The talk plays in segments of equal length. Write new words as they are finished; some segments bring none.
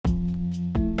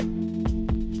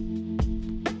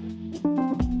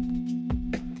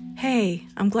Hey,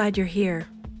 I'm glad you're here.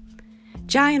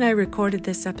 Jai and I recorded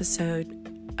this episode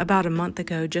about a month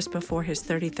ago, just before his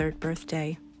 33rd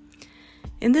birthday.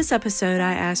 In this episode,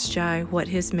 I asked Jai what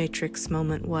his Matrix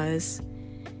moment was.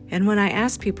 And when I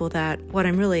ask people that, what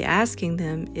I'm really asking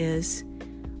them is,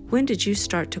 when did you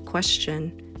start to question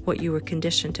what you were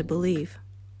conditioned to believe?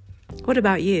 What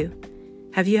about you?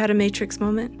 Have you had a Matrix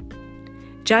moment?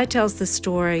 Jai tells the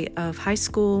story of high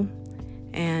school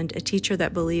and a teacher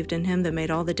that believed in him that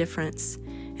made all the difference.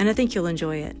 And I think you'll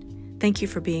enjoy it. Thank you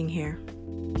for being here.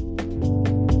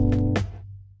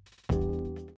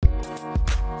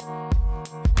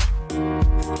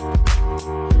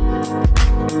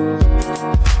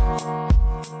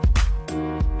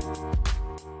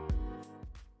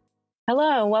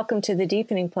 Hello, and welcome to The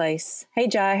Deepening Place. Hey,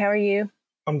 Jai, how are you?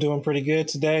 I'm doing pretty good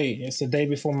today. It's the day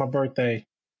before my birthday.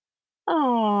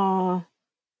 Aww.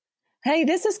 Hey,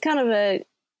 this is kind of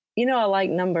I like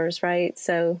numbers, right?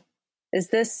 So is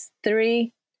this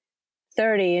 3:30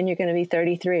 and you're going to be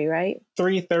 33, right?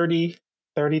 3:30,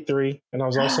 33. And I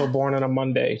was also born on a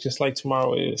Monday, just like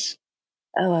tomorrow is.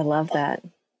 Oh, I love that.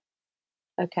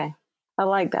 Okay. I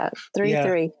like that.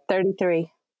 33.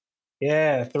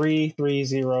 Yeah,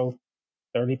 330.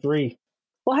 33.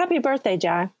 Well, happy birthday,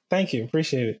 Jai. Thank you.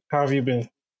 Appreciate it. How have you been?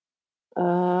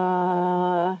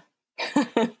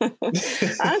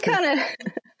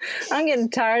 I'm getting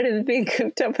tired of being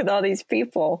cooped up with all these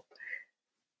people.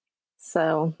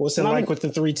 So what's it like with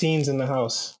the 3 teens in the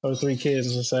house, or 3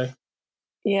 kids, let's say?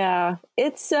 Yeah,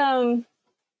 it's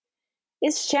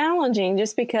challenging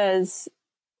just because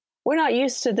we're not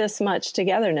used to this much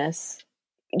togetherness.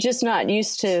 Just not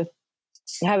used to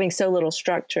having so little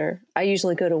structure. I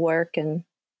usually go to work and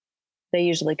they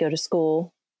usually go to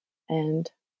school and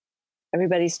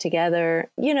everybody's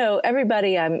together. You know,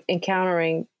 everybody I'm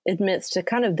encountering admits to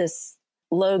kind of this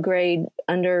low grade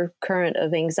undercurrent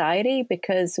of anxiety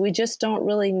because we just don't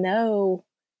really know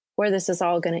where this is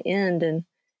all going to end. And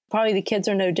probably the kids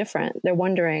are no different. They're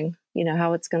wondering,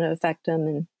 how it's going to affect them.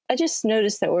 And I just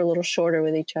noticed that we're a little shorter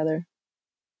with each other.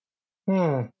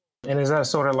 And is that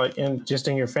sort of like in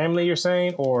your family, you're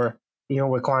saying, or even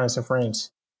with clients and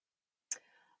friends?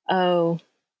 Oh,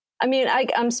 I mean,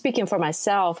 I'm speaking for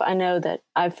myself. I know that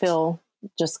I feel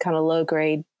just kind of low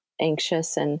grade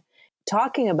anxious, and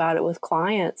talking about it with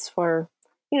clients for,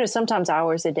 sometimes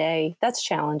hours a day, that's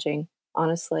challenging,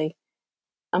 honestly.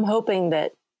 I'm hoping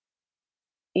that,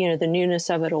 the newness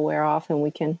of it will wear off and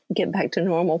we can get back to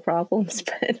normal problems,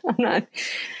 but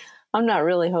I'm not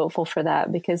really hopeful for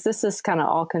that because this is kind of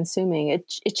all consuming.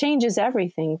 It changes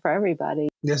everything for everybody.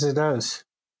 Yes, it does.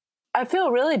 I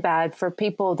feel really bad for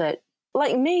people that,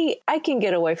 like me, I can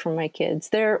get away from my kids.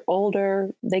 They're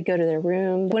older. They go to their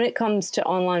room. When it comes to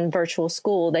online virtual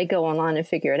school, they go online and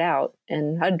figure it out.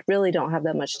 And I really don't have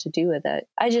that much to do with it.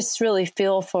 I just really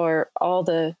feel for all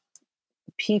the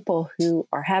people who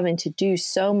are having to do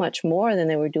so much more than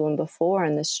they were doing before,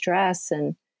 and the stress.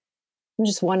 And I'm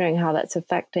just wondering how that's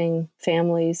affecting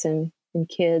families and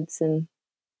kids. And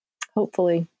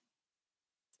hopefully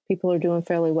people are doing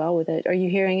fairly well with it. Are you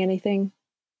hearing anything?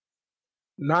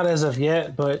 Not as of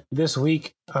yet, but this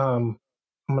week, I'm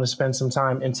going to spend some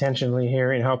time intentionally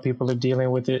hearing how people are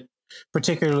dealing with it,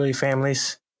 particularly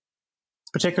families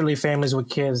with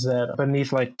kids that are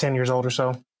beneath like 10 years old or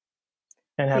so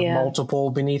and have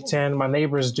multiple beneath 10. My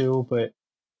neighbors do, but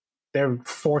they're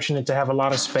fortunate to have a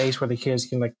lot of space where the kids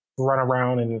can like run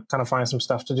around and kind of find some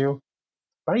stuff to do.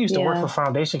 But I used to work for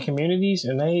foundation communities,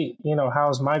 and they,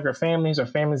 house migrant families or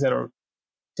families that are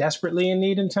desperately in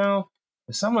need in town.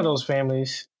 Some of those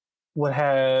families would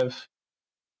have,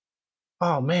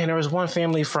 there was one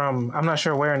family from, I'm not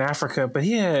sure where in Africa, but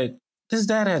his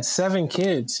dad had 7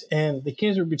 kids, and the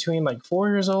kids were between like 4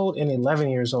 years old and 11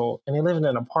 years old, and they lived in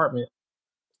an apartment.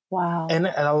 Wow. And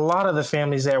a lot of the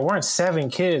families there weren't 7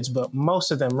 kids, but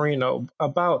most of them were,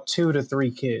 about 2 to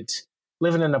 3 kids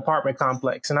living in an apartment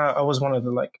complex. And I was one of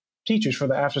the like teachers for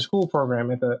the after school program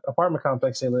at the apartment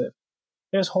complex they live.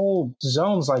 There's whole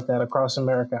zones like that across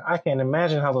America. I can't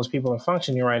imagine how those people are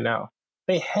functioning right now.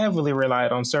 They heavily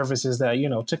relied on services that,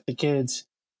 took the kids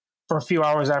for a few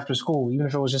hours after school, even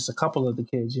if it was just a couple of the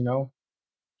kids,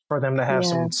 for them to have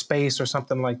some space or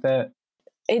something like that.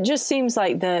 It just seems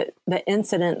like the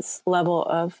incidence level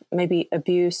of maybe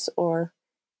abuse or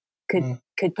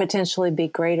could potentially be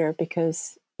greater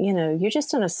because, you're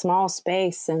just in a small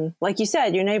space. And like you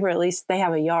said, your neighbor, at least they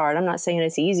have a yard. I'm not saying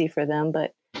it's easy for them,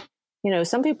 but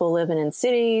some people living in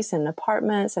cities and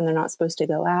apartments and they're not supposed to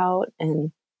go out,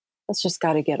 and that's just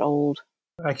got to get old.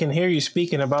 I can hear you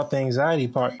speaking about the anxiety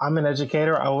part. I'm an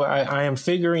educator. I am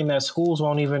figuring that schools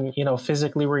won't even,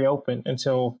 physically reopen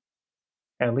until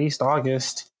at least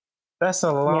August. That's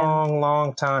a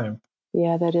long time.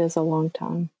 Yeah, that is a long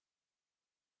time.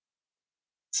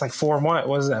 It's like 4 months.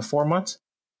 What is that? 4 months?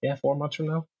 Yeah, 4 months from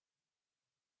now.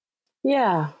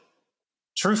 Yeah.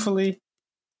 Truthfully,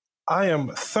 I am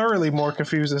thoroughly more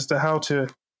confused as to how to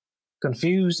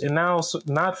confuse. And now,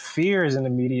 not fear is in the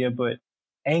media, but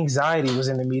anxiety was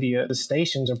in the media. The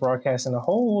stations are broadcasting a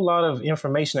whole lot of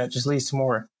information that just leads to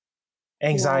more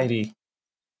anxiety. Yeah.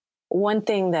 One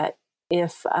thing that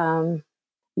if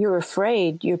you're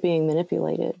afraid, you're being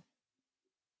manipulated.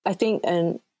 I think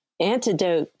an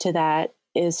antidote to that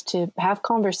is to have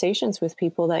conversations with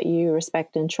people that you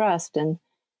respect and trust. And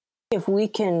if we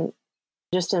can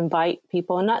just invite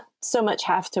people and not so much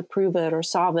have to prove it or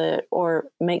solve it or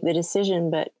make the decision,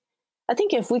 but I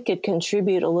think if we could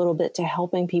contribute a little bit to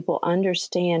helping people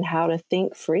understand how to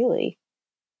think freely.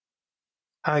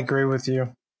 I agree with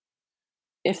you.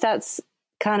 If that's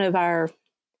kind of our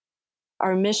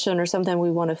mission or something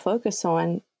we want to focus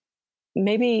on,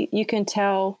 maybe you can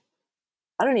tell,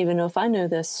 I don't even know if I know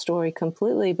this story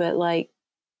completely, but like,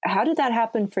 how did that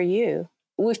happen for you?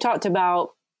 We've talked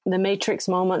about the Matrix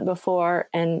moment before,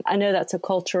 and I know that's a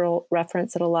cultural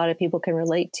reference that a lot of people can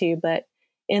relate to, but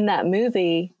in that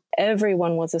movie,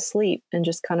 everyone was asleep and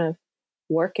just kind of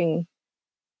working.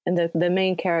 And the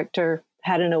main character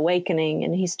had an awakening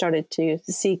and he started to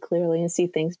see clearly and see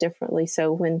things differently.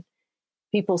 So when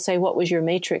people say, what was your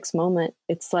Matrix moment?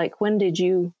 It's like, when did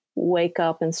you wake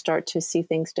up and start to see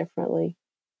things differently?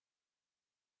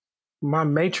 My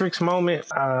Matrix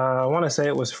moment, I want to say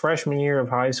it was freshman year of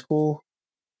high school.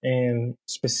 And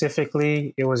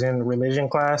specifically, it was in religion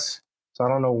class. So I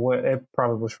don't know what, it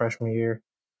probably was freshman year.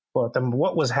 But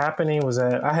what was happening was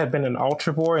that I had been an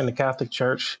altar boy in the Catholic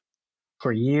Church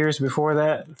for years before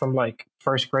that, from like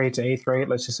first grade to eighth grade,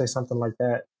 let's just say something like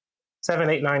that. 7,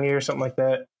 8, 9 years, something like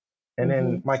that. And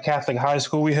then my Catholic high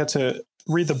school, we had to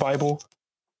read the Bible,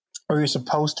 or we were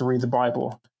supposed to read the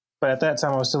Bible. But at that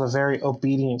time, I was still a very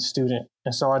obedient student.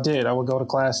 And so I did. I would go to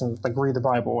class and like read the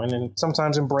Bible. And then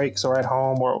sometimes in breaks or at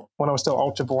home or when I was still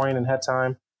ultra boring and had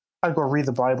time, I'd go read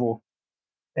the Bible.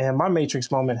 And my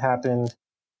Matrix moment happened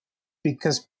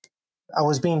because I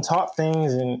was being taught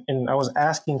things and I was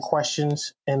asking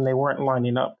questions and they weren't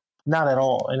lining up. Not at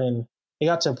all. And then it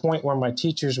got to a point where my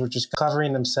teachers were just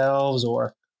covering themselves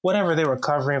or whatever they were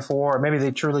covering for. Or maybe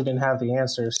they truly didn't have the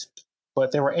answers.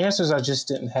 But there were answers I just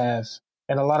didn't have.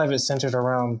 And a lot of it centered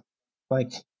around,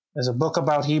 like, there's a book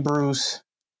about Hebrews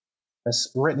that's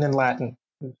written in Latin.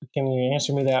 Can you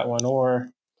answer me that one? Or,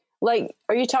 like,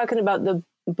 are you talking about the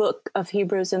book of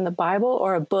Hebrews in the Bible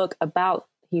or a book about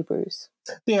Hebrews?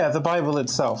 Yeah, the Bible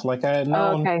itself. Like I had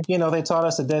known, they taught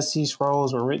us the Dead Sea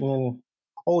Scrolls were written in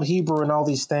Old Hebrew and all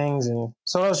these things. And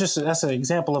so that's an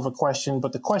example of a question.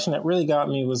 But the question that really got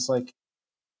me was like,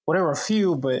 well, there were a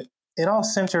few, but it all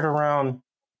centered around,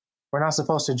 we're not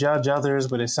supposed to judge others,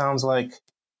 but it sounds like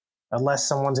unless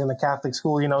someone's in the Catholic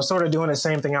school, sort of doing the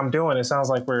same thing I'm doing, it sounds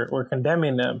like we're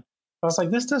condemning them. I was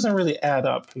like, this doesn't really add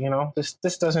up,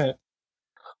 this doesn't,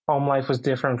 home life was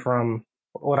different from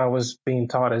what I was being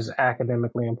taught is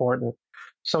academically important.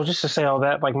 So just to say all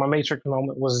that, like my Matrix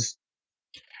moment was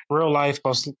real life,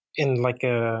 both in like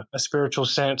a spiritual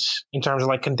sense, in terms of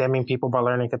like condemning people by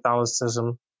learning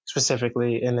Catholicism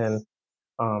specifically, and then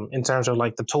in terms of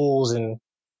like the tools and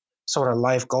sort of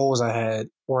life goals I had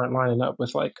weren't lining up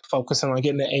with like focusing on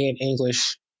getting an A in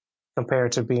English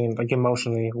compared to being like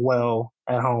emotionally well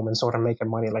at home and sort of making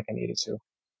money like I needed to.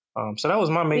 So that was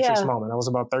my Matrix moment. I was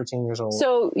about 13 years old.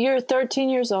 So you're 13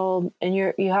 years old and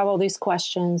you have all these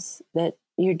questions that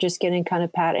you're just getting kind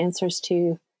of pat answers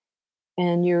to.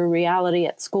 And your reality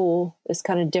at school is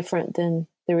kind of different than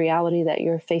the reality that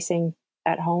you're facing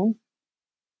at home.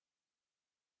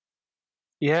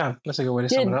 Yeah, that's a good way to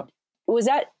sum it up. Was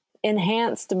that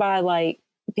enhanced by like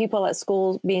people at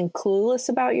school being clueless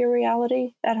about your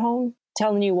reality at home,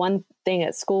 telling you one thing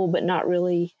at school, but not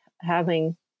really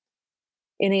having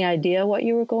any idea what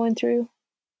you were going through?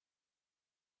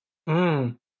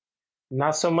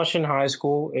 Not so much in high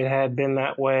school. It had been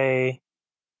that way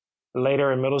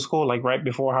later in middle school, like right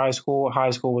before high school. High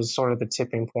school was sort of the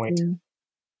tipping point.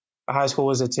 High school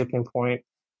was a tipping point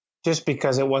just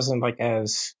because it wasn't like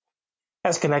as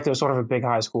connected. It was sort of a big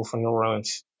high school for New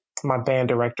Orleans. My band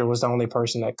director was the only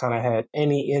person that kind of had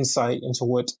any insight into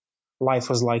what life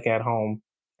was like at home.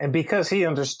 And because he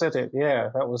understood it,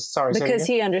 because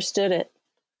he understood it.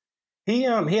 He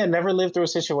had never lived through a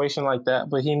situation like that,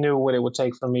 but he knew what it would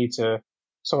take for me to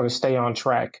sort of stay on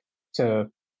track to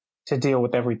deal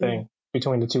with everything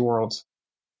between the two worlds.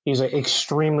 He's an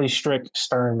extremely strict,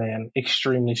 stern man,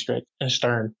 extremely strict and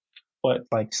stern, but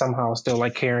like somehow still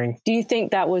like caring. Do you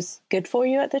think that was good for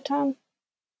you at the time?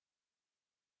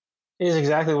 He's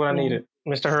exactly what I Yeah. needed.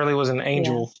 Mr. Hurley was an Yeah.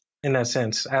 angel in that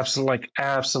sense.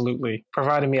 Absolutely.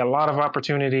 Provided me a lot of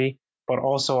opportunity, but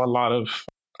also a lot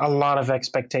of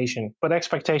expectation. But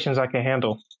expectations I can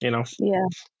handle, you know. Yeah.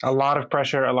 A lot of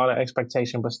pressure, a lot of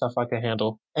expectation, but stuff I can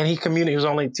handle. And he was the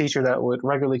only teacher that would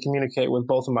regularly communicate with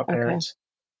both of my Okay. parents,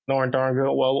 knowing darn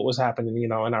good well what was happening, you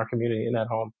know, in our community in that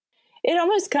home. It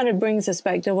almost kind of brings us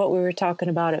back to what we were talking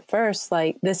about at first.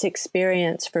 Like, this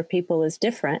experience for people is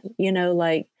different, you know,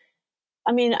 like,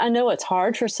 I mean, I know it's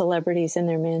hard for celebrities in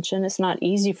their mansion. It's not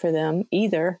easy for them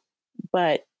either,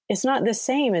 but it's not the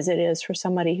same as it is for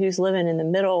somebody who's living in the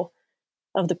middle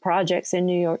of the projects in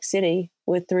New York City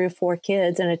with 3 or 4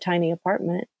 kids in a tiny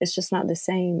apartment. It's just not the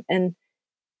same. And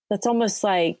that's almost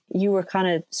like you were kind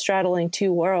of straddling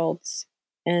two worlds,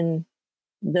 and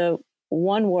the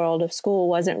one world of school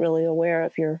wasn't really aware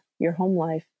of your home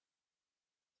life.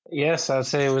 Yes, I'd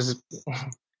say it was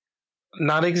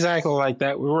not exactly like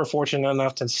that. We were fortunate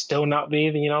enough to still not be,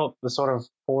 you know, the sort of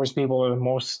poorest people or the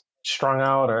most strung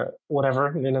out or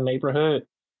whatever in the neighborhood.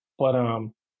 But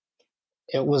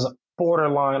it was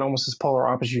borderline, almost as polar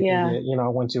opposite you can Yeah. get. You know, I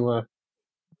went to a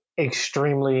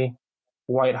extremely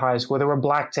white high school. There were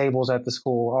black tables at the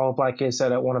school. All black kids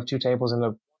sat at one of two tables, and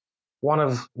there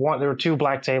were two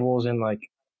black tables in like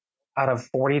out of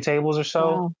 40 tables or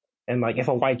so. Wow. And like if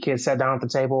a white kid sat down at the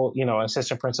table, you know, an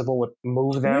assistant principal would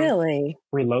move them, Really?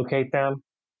 relocate them.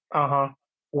 Uh-huh.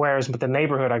 Whereas but the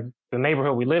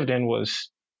neighborhood we lived in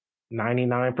was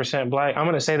 99% black. I'm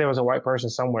going to say there was a white person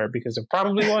somewhere because it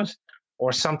probably was,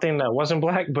 or something that wasn't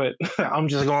black, but I'm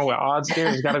just going with odds here.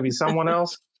 There's got to be someone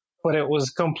else. But it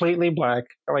was completely black,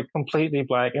 like completely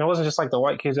black. And it wasn't just like the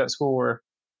white kids at school were,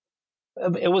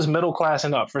 it was middle class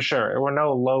and up for sure. There were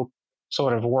no low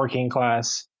sort of working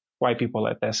class white people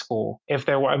at that school. If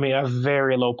there were, I mean, a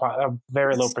very low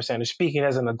percentage. Speaking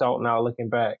as an adult now, looking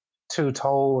back, two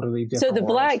totally different So the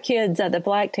worlds. black kids at the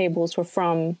black tables were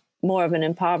from more of an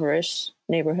impoverished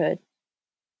neighborhood.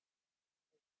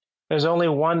 There's only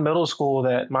one middle school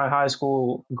that my high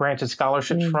school granted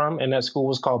scholarships from, and that school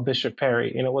was called Bishop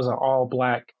Perry, and it was an all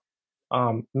black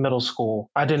middle school.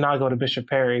 I did not go to Bishop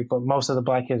Perry, but most of the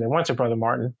black kids that went to Brother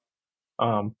Martin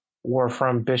were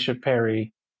from Bishop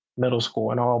Perry Middle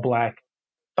School, an all black,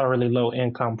 thoroughly low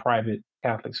income private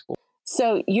Catholic school.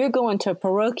 So you're going to a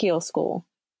parochial school,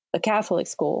 a Catholic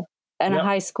school, and a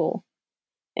high school,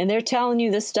 and they're telling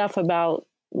you this stuff about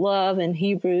love and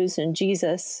Hebrews and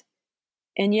Jesus.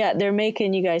 And yet they're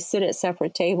making you guys sit at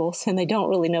separate tables, and they don't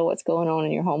really know what's going on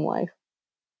in your home life.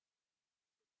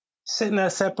 Sitting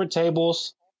at separate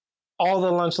tables, all the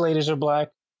lunch ladies are black,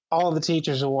 all the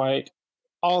teachers are white,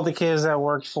 all the kids that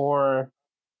worked for,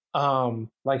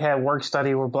 like had work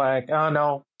study were black. Oh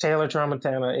no, Taylor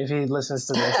Tramontana, if he listens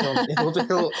to this,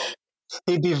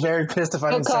 he'd be very pissed if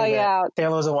I didn't say that. Out.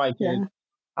 Taylor's a white kid.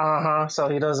 Yeah. So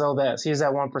he does owe that. So he's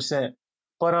at 1%.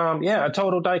 But a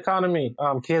total dichotomy.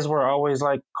 Kids were always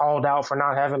like called out for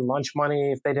not having lunch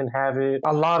money if they didn't have it.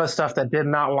 A lot of stuff that did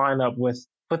not line up with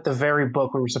the very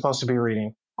book we were supposed to be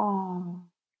reading. Oh,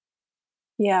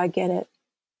 yeah, I get it.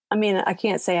 I mean, I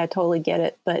can't say I totally get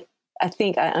it, but I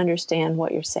think I understand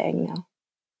what you're saying now.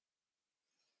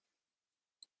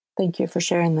 Thank you for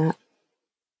sharing that.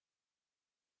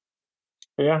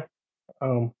 Yeah.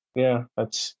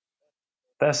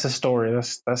 That's the story.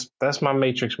 That's my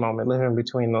Matrix moment, living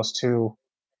between those two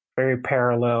very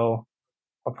parallel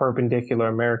or perpendicular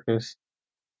Americas.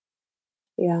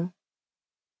 Yeah.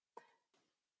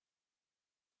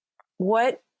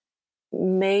 What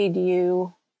made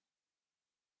you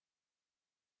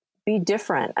be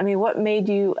different? I mean, what made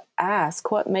you ask?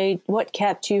 What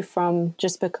kept you from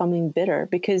just becoming bitter?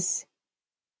 Because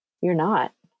you're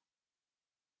not.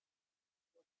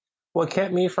 What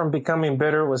kept me from becoming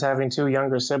bitter was having two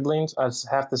younger siblings. I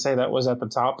have to say that was at the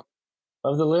top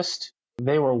of the list.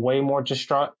 They were way more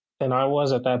distraught than I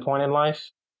was at that point in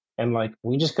life. And like,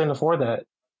 we just couldn't afford that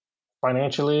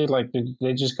financially. Like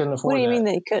they just couldn't afford that. What do you mean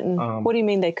they couldn't? What do you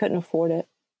mean they couldn't afford it?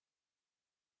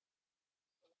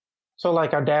 So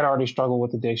like our dad already struggled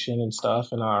with addiction and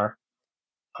stuff, and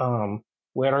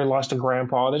we had already lost a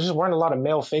grandpa. There just weren't a lot of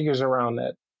male figures around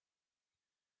that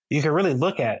you could really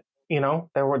look at. You know,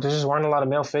 there just weren't a lot of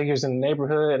male figures in the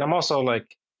neighborhood. And I'm also like,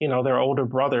 you know, their older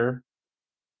brother.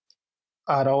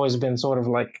 I'd always been sort of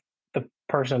like the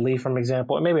person to lead from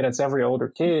example. And maybe that's every older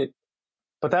kid,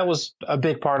 but that was a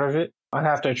big part of it. I'd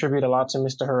have to attribute a lot to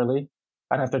Mr. Hurley.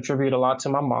 I'd have to attribute a lot to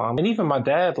my mom and even my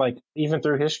dad. Like even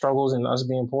through his struggles and us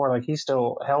being poor, like he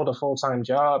still held a full-time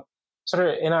job.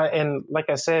 And like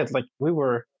I said, like we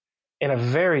were in a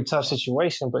very tough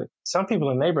situation, but some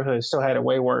people in the neighborhood still had it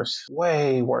way worse,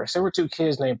 way worse. There were two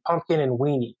kids named Pumpkin and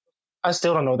Weenie. I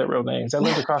still don't know their real names. They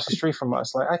lived across the street from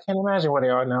us. Like, I can't imagine where they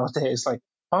are nowadays. Like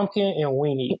Pumpkin and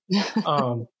Weenie.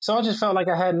 So I just felt like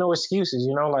I had no excuses,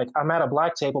 you know, like I'm at a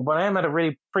black table, but I am at a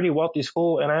really pretty wealthy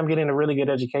school and I am getting a really good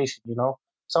education, you know?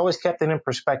 So I always kept it in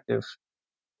perspective.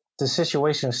 The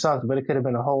situation sucked, but it could have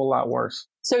been a whole lot worse.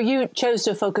 So you chose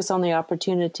to focus on the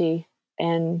opportunity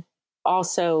and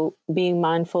also being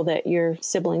mindful that your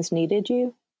siblings needed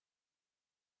you?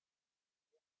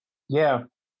 Yeah,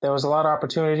 there was a lot of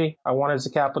opportunity. I wanted to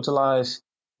capitalize,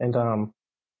 and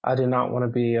I did not want to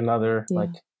be another Yeah. like,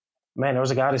 man, there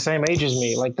was a guy the same age as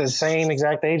me, like the same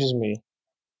exact age as me,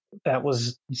 that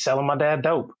was selling my dad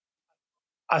dope.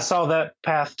 I saw that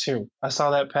path too.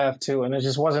 And it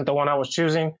just wasn't the one I was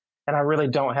choosing. And I really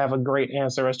don't have a great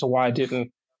answer as to why I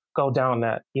didn't go down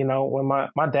that. You know, when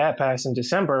my dad passed in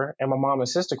December and my mom and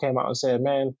sister came out and said,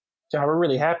 man, John, we're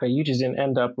really happy you just didn't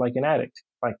end up like an addict.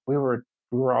 Like we were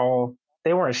all,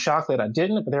 they weren't shocked that I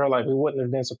didn't, but they were like, we wouldn't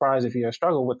have been surprised if you had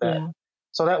struggled with that. Yeah.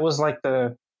 So that was like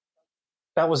that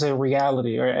was a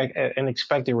reality or an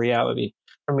expected reality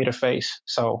for me to face.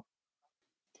 So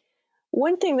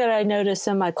One thing that I notice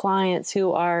in my clients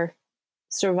who are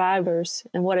survivors,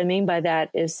 and what I mean by that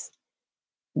is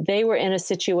they were in a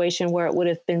situation where it would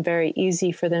have been very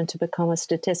easy for them to become a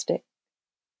statistic.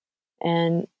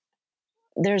 And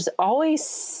there's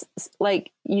always,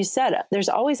 like you said, there's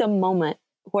always a moment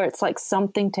where it's like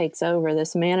something takes over,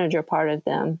 this manager part of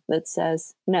them that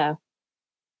says, no,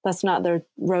 that's not the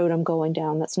road I'm going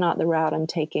down. That's not the route I'm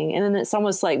taking. And then it's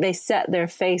almost like they set their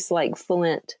face like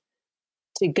flint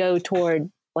to go toward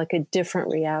like a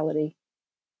different reality.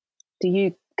 Do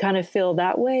you kind of feel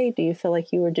that way? Do you feel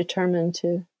like you were determined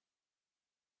to?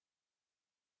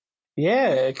 yeah,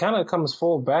 it kind of comes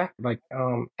full back. Like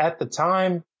at the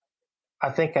time, I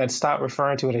think I'd stopped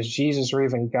referring to it as Jesus or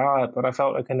even God, but I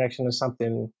felt a connection to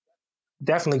something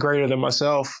definitely greater than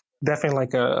myself. Definitely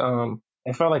like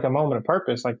it felt like a moment of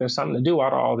purpose. Like there's something to do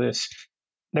out of all this.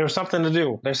 There was something to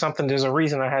do. There's a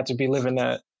reason I had to be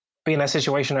be in that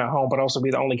situation at home, but also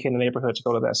be the only kid in the neighborhood to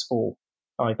go to that school.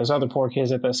 Like there's other poor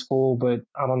kids at that school, but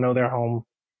I don't know their home.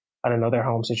 I didn't know their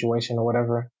home situation or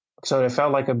whatever. So it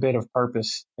felt like a bit of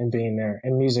purpose in being there.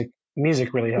 And music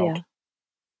really helped. Yeah.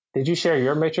 Did you share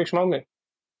your Matrix moment?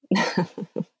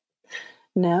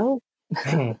 No,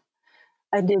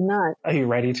 I did not. Are you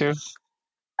ready to?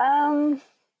 I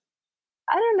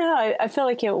don't know. I feel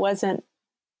like it wasn't,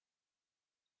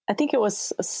 I think it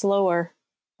was slower.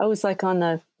 I was like on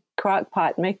the crock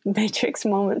pot matrix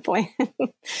moment plan.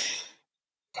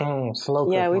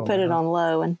 Slow. Yeah, we moment, put it huh? on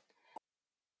low.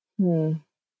 And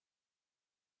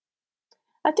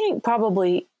I think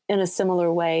probably in a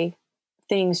similar way,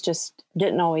 things just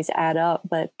didn't always add up,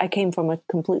 but I came from a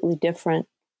completely different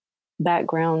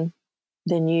background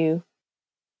than you.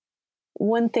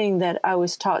 One thing that I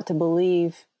was taught to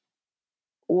believe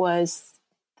was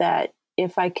that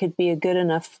if I could be a good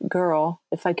enough girl,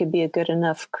 if I could be a good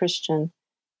enough Christian,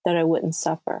 that I wouldn't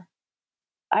suffer.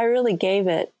 I really gave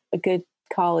it a good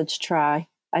college try.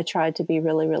 I tried to be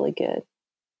really, really good.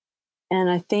 And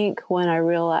I think when I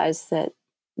realized that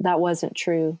that wasn't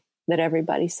true, that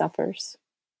everybody suffers,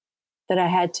 that I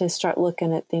had to start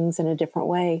looking at things in a different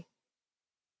way.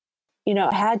 You know,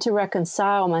 I had to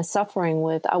reconcile my suffering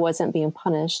with I wasn't being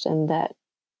punished and that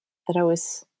I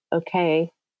was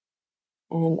okay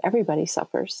and everybody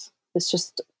suffers. It's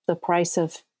just the price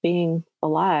of being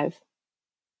alive.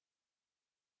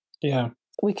 Yeah.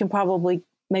 We can probably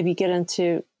maybe get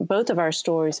into both of our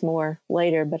stories more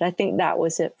later, but I think that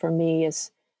was it for me,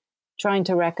 is trying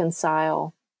to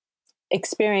reconcile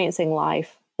experiencing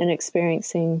life and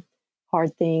experiencing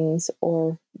hard things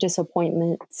or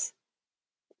disappointments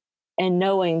and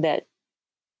knowing that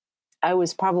I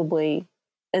was probably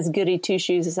as goody two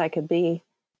shoes as I could be.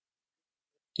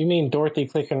 You mean Dorothy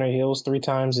clicking her heels 3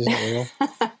 times isn't real?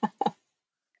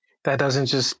 That doesn't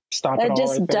just stop it That all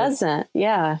just right there? doesn't.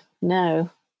 Yeah, no.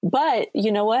 But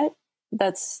you know what?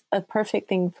 That's a perfect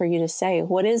thing for you to say.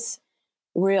 What is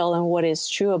real and what is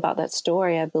true about that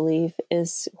story, I believe,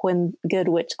 is when Good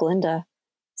Witch Glinda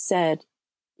said,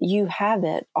 "You have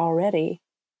it already.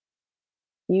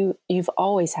 You've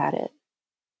always had it."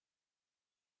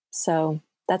 So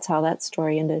that's how that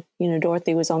story ended. You know,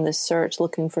 Dorothy was on this search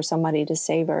looking for somebody to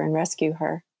save her and rescue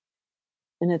her.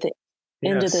 And at the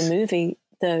end of the Yes. movie,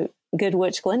 the Good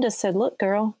Witch Glinda said, "Look,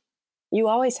 girl, you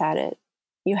always had it.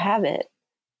 You have it."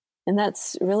 And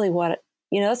that's really what,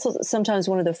 that's sometimes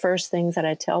one of the first things that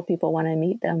I tell people when I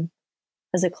meet them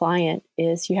as a client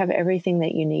is, you have everything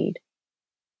that you need.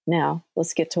 Now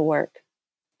let's get to work.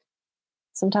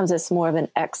 Sometimes it's more of an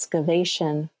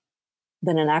excavation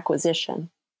than an acquisition.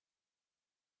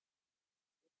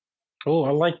 Oh,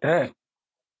 I like that.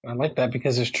 I like that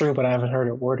because it's true, but I haven't heard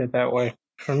it worded that way.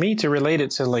 For me to relate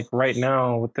it to like right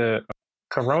now with the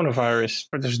coronavirus,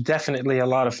 but there's definitely a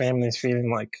lot of families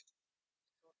feeling like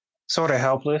sort of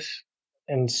helpless,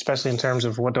 and especially in terms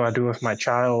of what do I do with my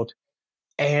child,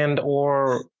 and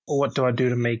or what do I do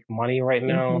to make money right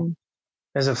now. Mm-hmm.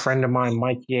 There's a friend of mine,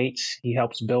 Mike Yates. He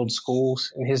helps build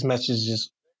schools, and his message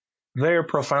is very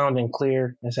profound and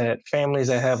clear. Is that families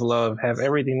that have love have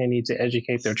everything they need to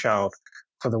educate their child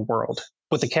for the world,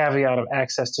 with the caveat of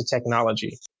access to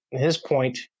technology. And his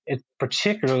point, it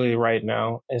particularly right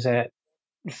now, is that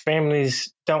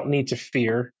families don't need to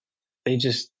fear; they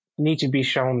just need to be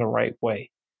shown the right way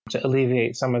to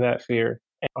alleviate some of that fear.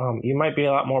 You might be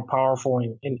a lot more powerful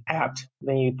and apt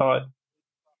than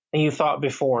you thought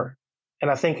before. And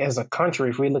I think as a country,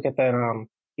 if we look at that,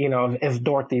 if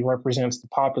Dorothy represents the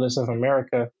populace of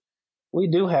America, we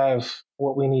do have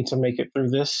what we need to make it through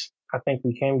this. I think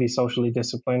we can be socially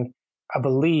disciplined. I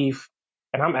believe,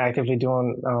 and I'm actively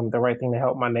doing the right thing to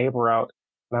help my neighbor out.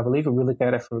 And I believe if we look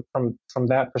at it from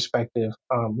that perspective,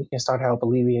 we can start help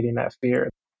alleviating that fear.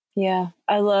 Yeah,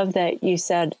 I love that you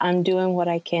said, I'm doing what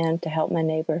I can to help my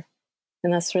neighbor.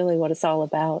 And that's really what it's all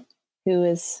about. Who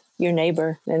is your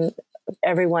neighbor? And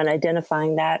everyone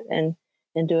identifying that and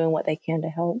doing what they can to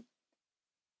help.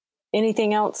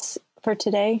 Anything else for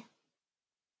today?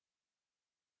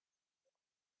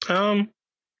 Um,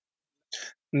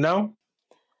 no.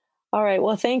 All right.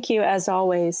 Well, thank you as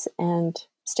always, and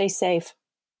stay safe.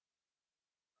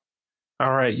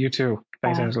 All right. You too.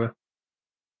 Thanks, Bye. Angela.